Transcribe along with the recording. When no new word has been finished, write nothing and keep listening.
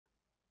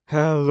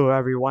Hello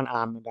everyone,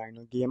 I'm the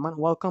Dino Game and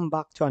welcome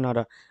back to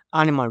another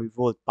Animal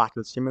Revolt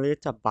Battle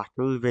Simulator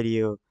battle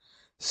video.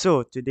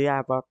 So today I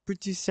have a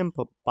pretty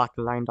simple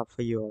battle lined up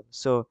for you all.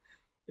 So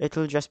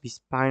it'll just be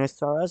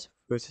Spinosaurus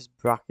versus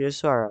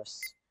Brachiosaurus.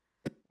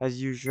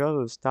 As usual,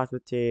 we'll start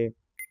with a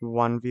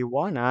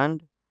 1v1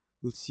 and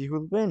we'll see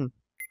who'll win.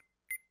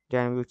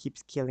 Then we'll keep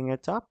scaling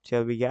it up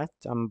till we get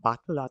a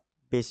battle that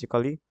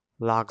basically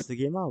logs the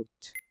game out.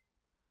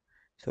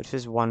 So this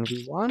is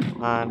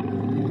 1v1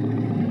 and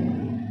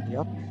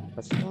yep,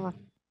 let's start.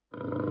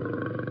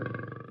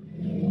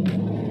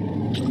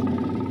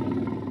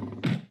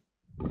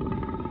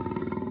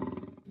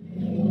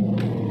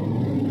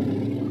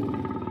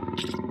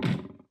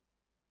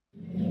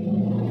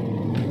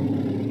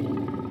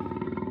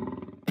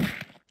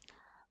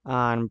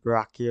 And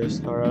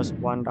Brachiosaurus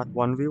won that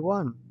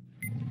 1v1.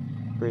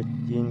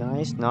 Pretty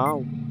nice.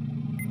 Now,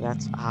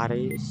 let's add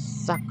a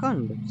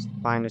second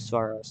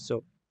Spinosaurus.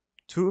 So,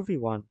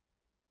 2v1.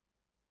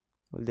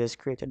 Will this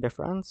create a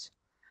difference?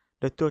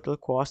 The total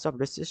cost of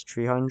this is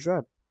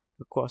 300.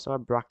 The cost of a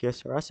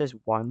Brachiosaurus is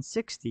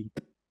 160.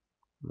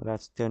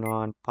 Let's turn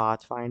on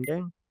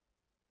pathfinding.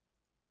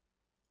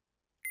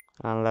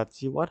 And let's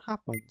see what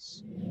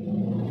happens.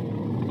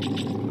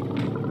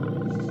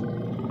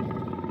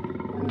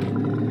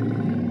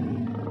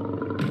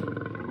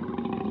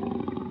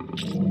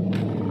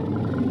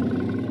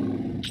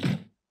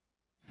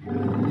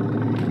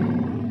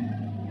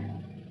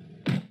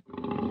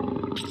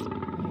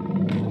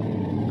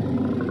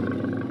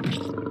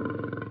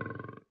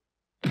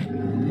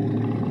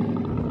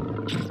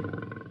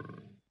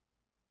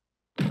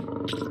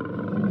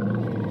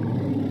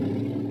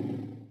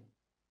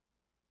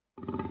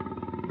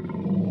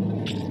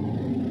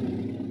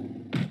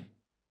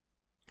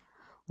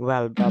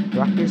 Well, the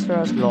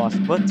Brachiosaurus lost,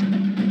 but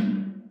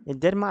it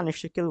did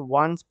manage to kill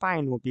one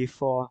Spino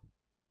before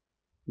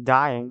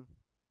dying.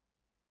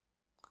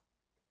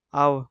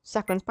 Our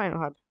second Spino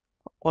had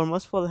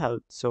almost full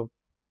health, so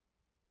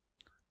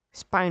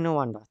Spino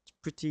won that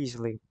pretty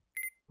easily.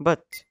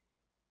 But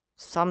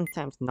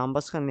sometimes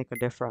numbers can make a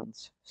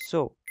difference.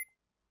 So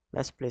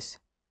let's place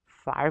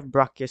 5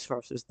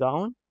 Brachiosauruses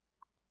down.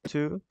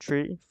 2,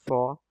 3,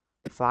 4,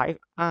 5,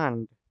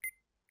 and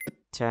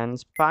 10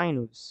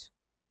 Spinos.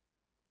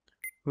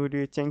 Who do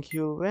you think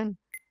you'll win?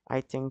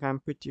 I think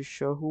I'm pretty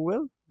sure who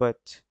will,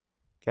 but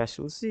guess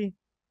we'll see.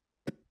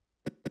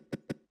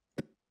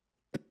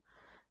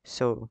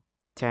 So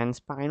 10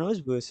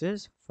 Spinos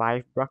versus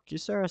 5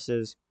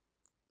 Brachiosauruses.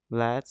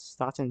 Let's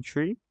start in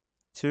 3,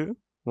 2,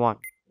 1.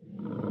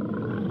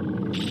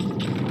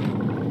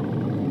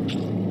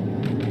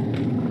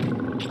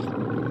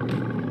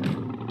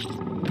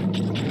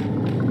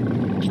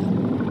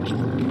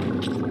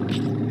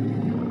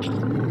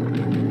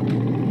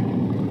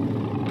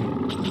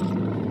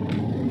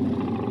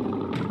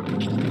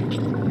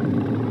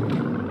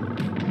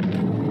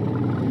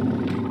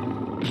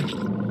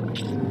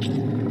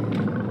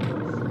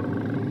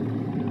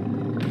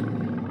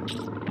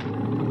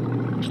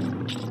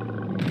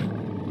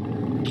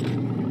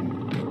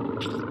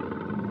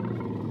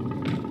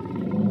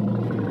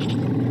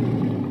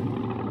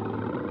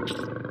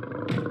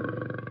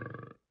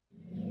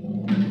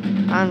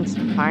 And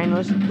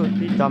Spinos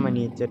totally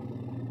dominated.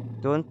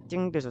 Don't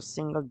think there's a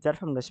single death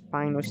from the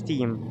Spinos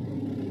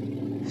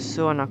team.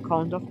 So on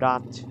account of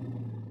that,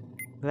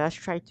 let's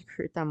try to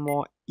create a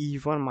more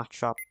even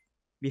matchup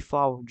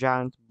before our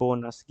giant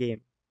bonus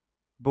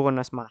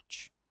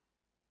match.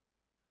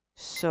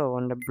 So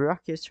on the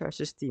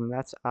Brachiosauruses team,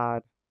 let's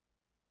add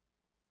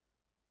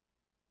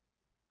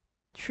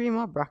 3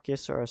 more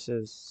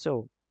Brachiosauruses.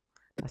 So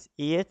that's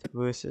 8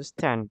 versus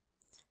 10.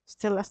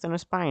 Still less than the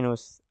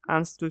Spinos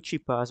and still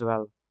cheaper as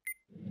well.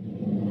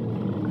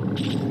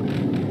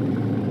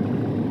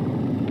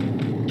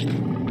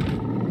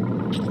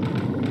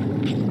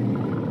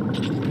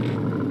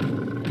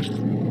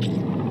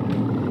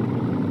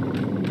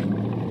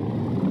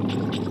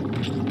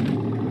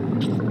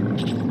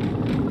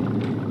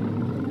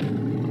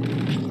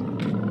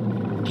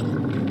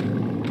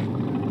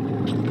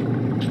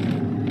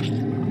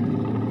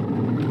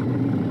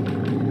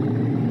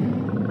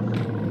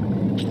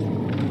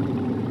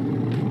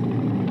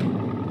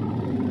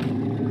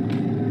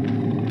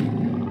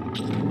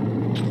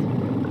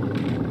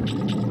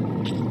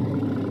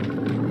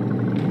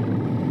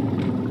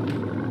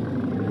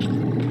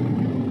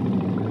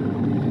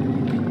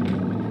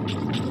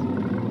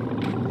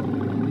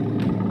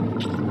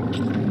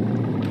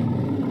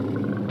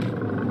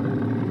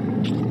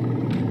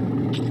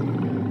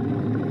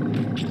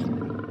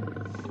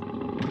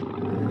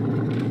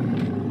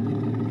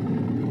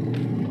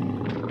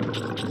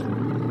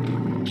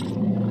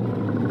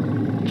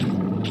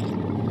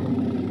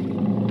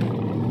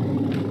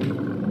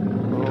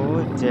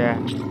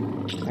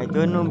 I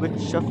don't know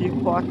which of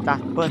you caught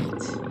that, but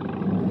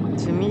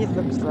to me it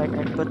looks like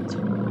I put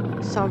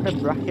some of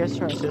the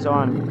Brachiosauruses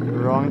on the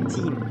wrong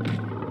team.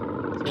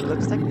 So it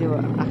looks like they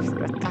were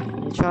actually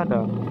attacking each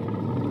other.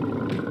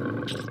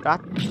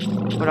 That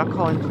would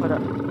account for the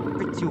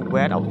pretty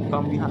weird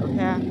outcome we have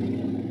here.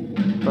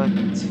 But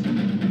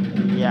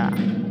yeah,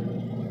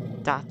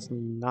 that's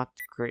not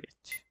great.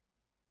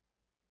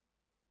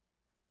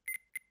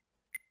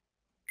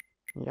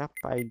 Yep,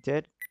 I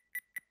did.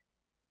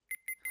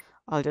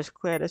 I'll just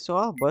clear this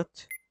all,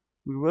 but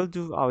we will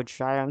do our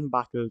giant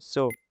battle.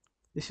 So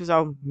this is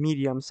our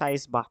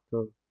medium-sized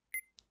battle.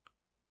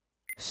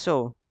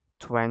 So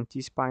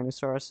 20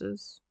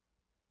 Spinosauruses.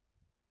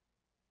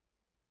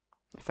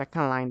 If I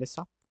can line this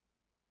up,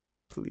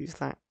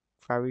 please line.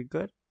 Very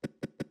good.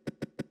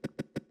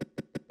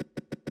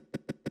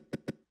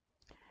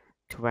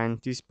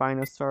 20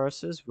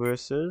 Spinosauruses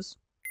versus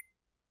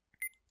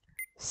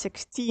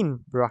 16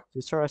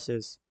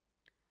 Brachiosauruses.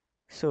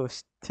 So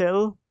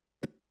still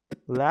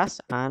less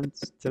and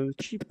still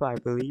cheaper, I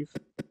believe.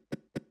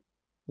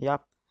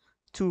 Yep,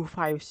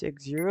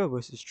 2560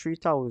 versus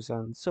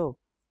 3000. So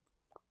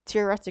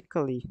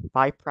theoretically,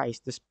 by price,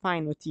 the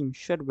Spino team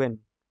should win.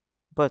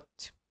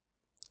 But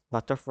a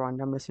lot of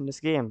randomness in this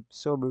game,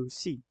 so we'll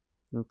see.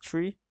 In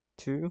 3,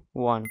 2,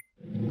 1.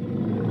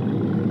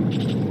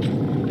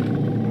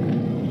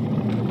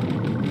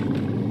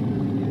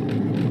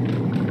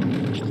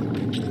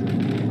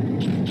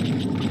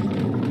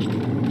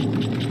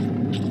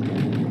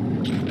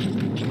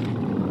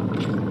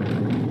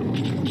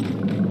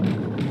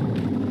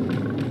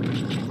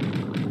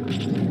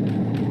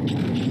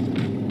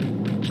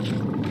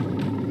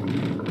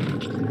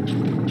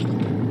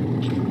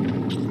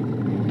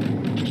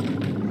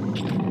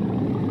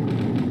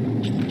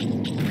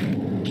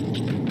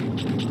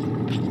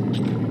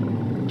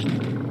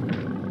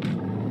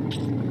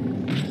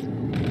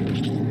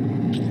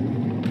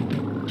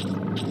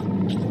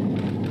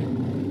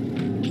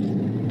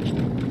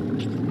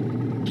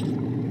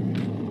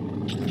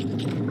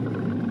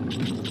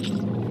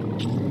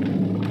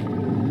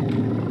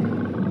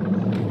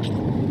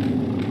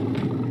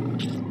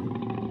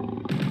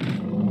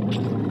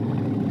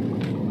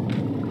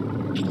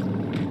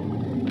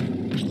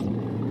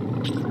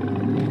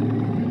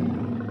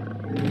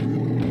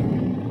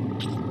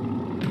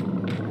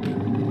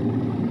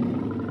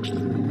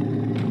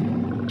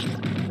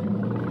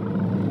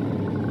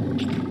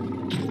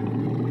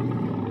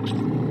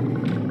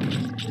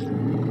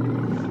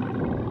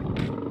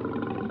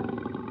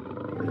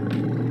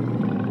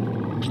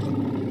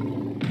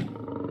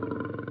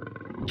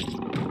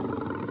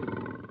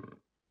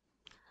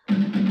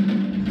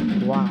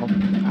 Wow,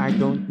 I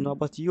don't know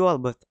about you all,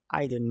 but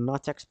I did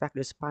not expect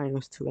the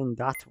Spinos to win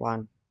that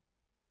one.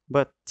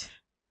 But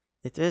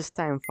it is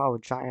time for our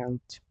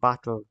giant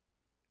battle,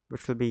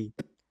 which will be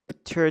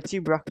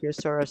 30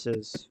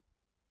 Brachiosauruses.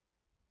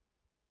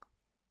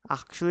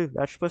 Actually,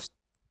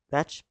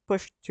 let's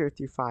push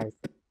 35.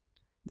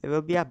 There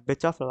will be a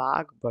bit of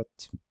lag,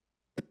 but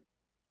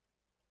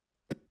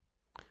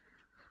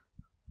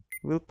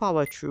we'll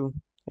power through.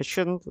 It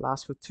shouldn't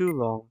last for too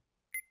long.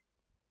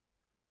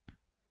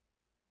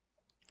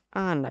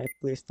 And I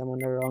placed them on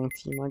the wrong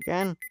team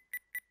again.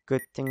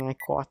 Good thing I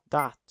caught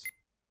that.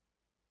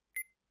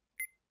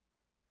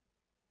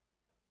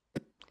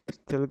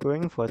 Still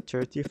going for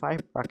 35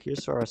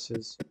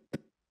 Brachiosauruses.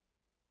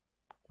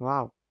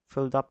 Wow,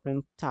 filled up the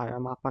entire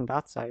map on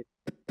that side.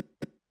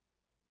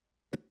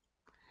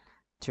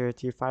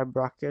 35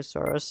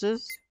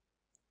 Brachiosauruses.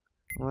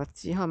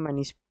 Let's see how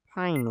many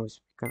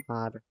Spinos we can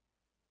add.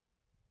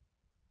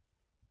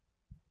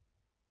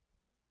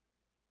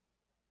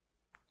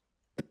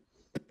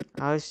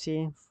 I'll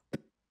say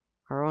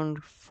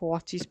around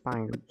 40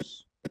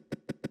 Spinos.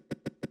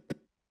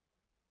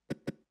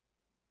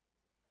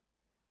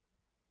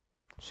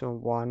 So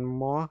one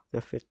more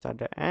to fit at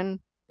the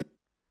end.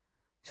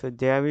 So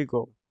there we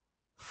go.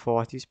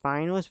 40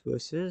 Spinos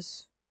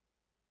versus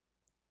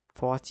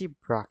 40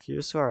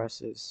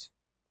 Brachiosauruses.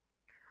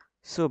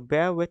 So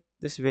bear with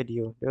this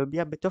video. There will be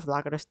a bit of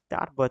lag at the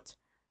start, but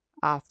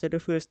after the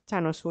first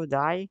 10 or so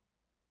die,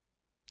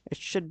 it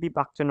should be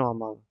back to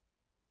normal.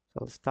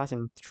 So I'll start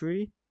in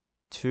 3,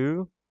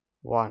 2,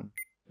 1.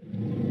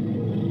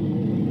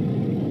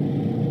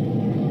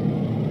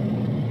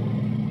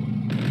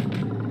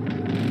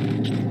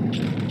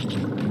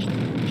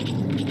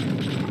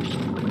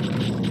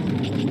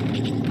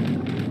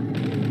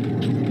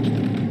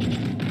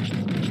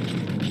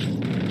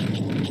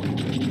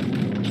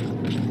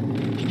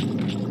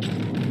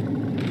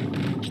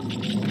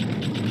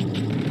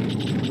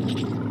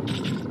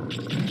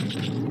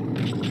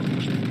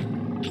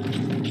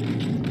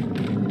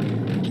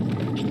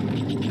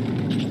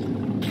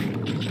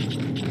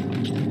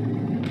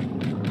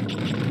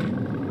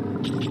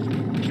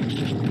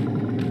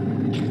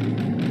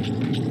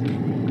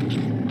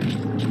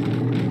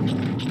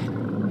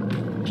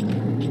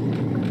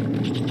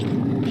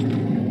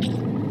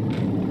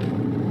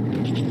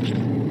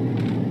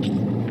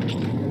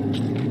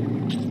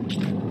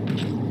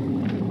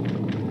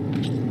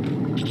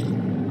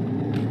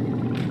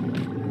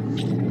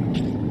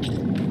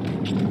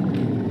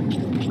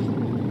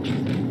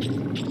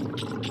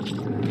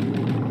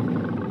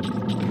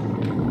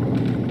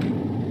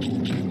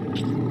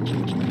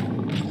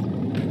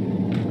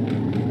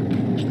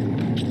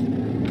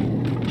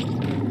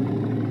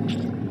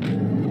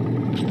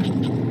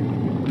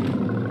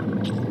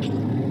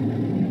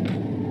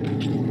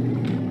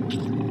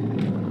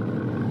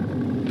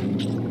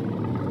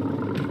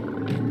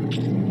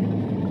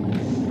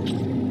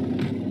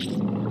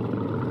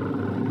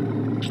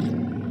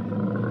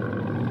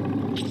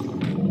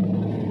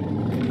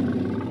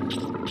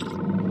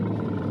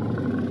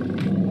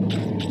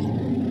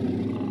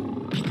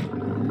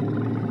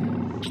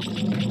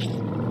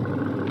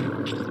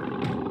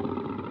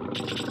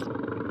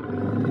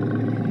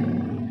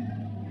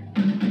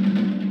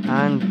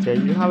 And there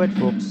you have it,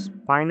 folks.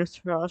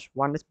 Spinosaurus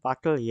won this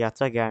battle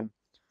yet again.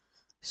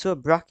 So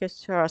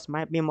Brachiosaurus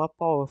might be more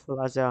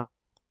powerful as a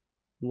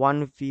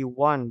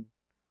 1v1,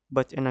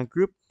 but in a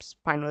group,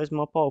 Spino is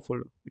more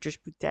powerful, which is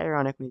pretty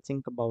ironic when you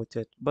think about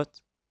it.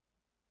 But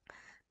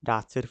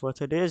that's it for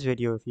today's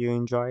video. If you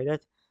enjoyed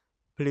it,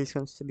 please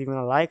consider leaving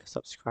a like,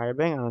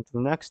 subscribing, and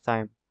until next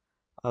time,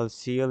 I'll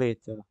see you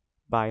later.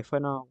 Bye for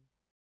now.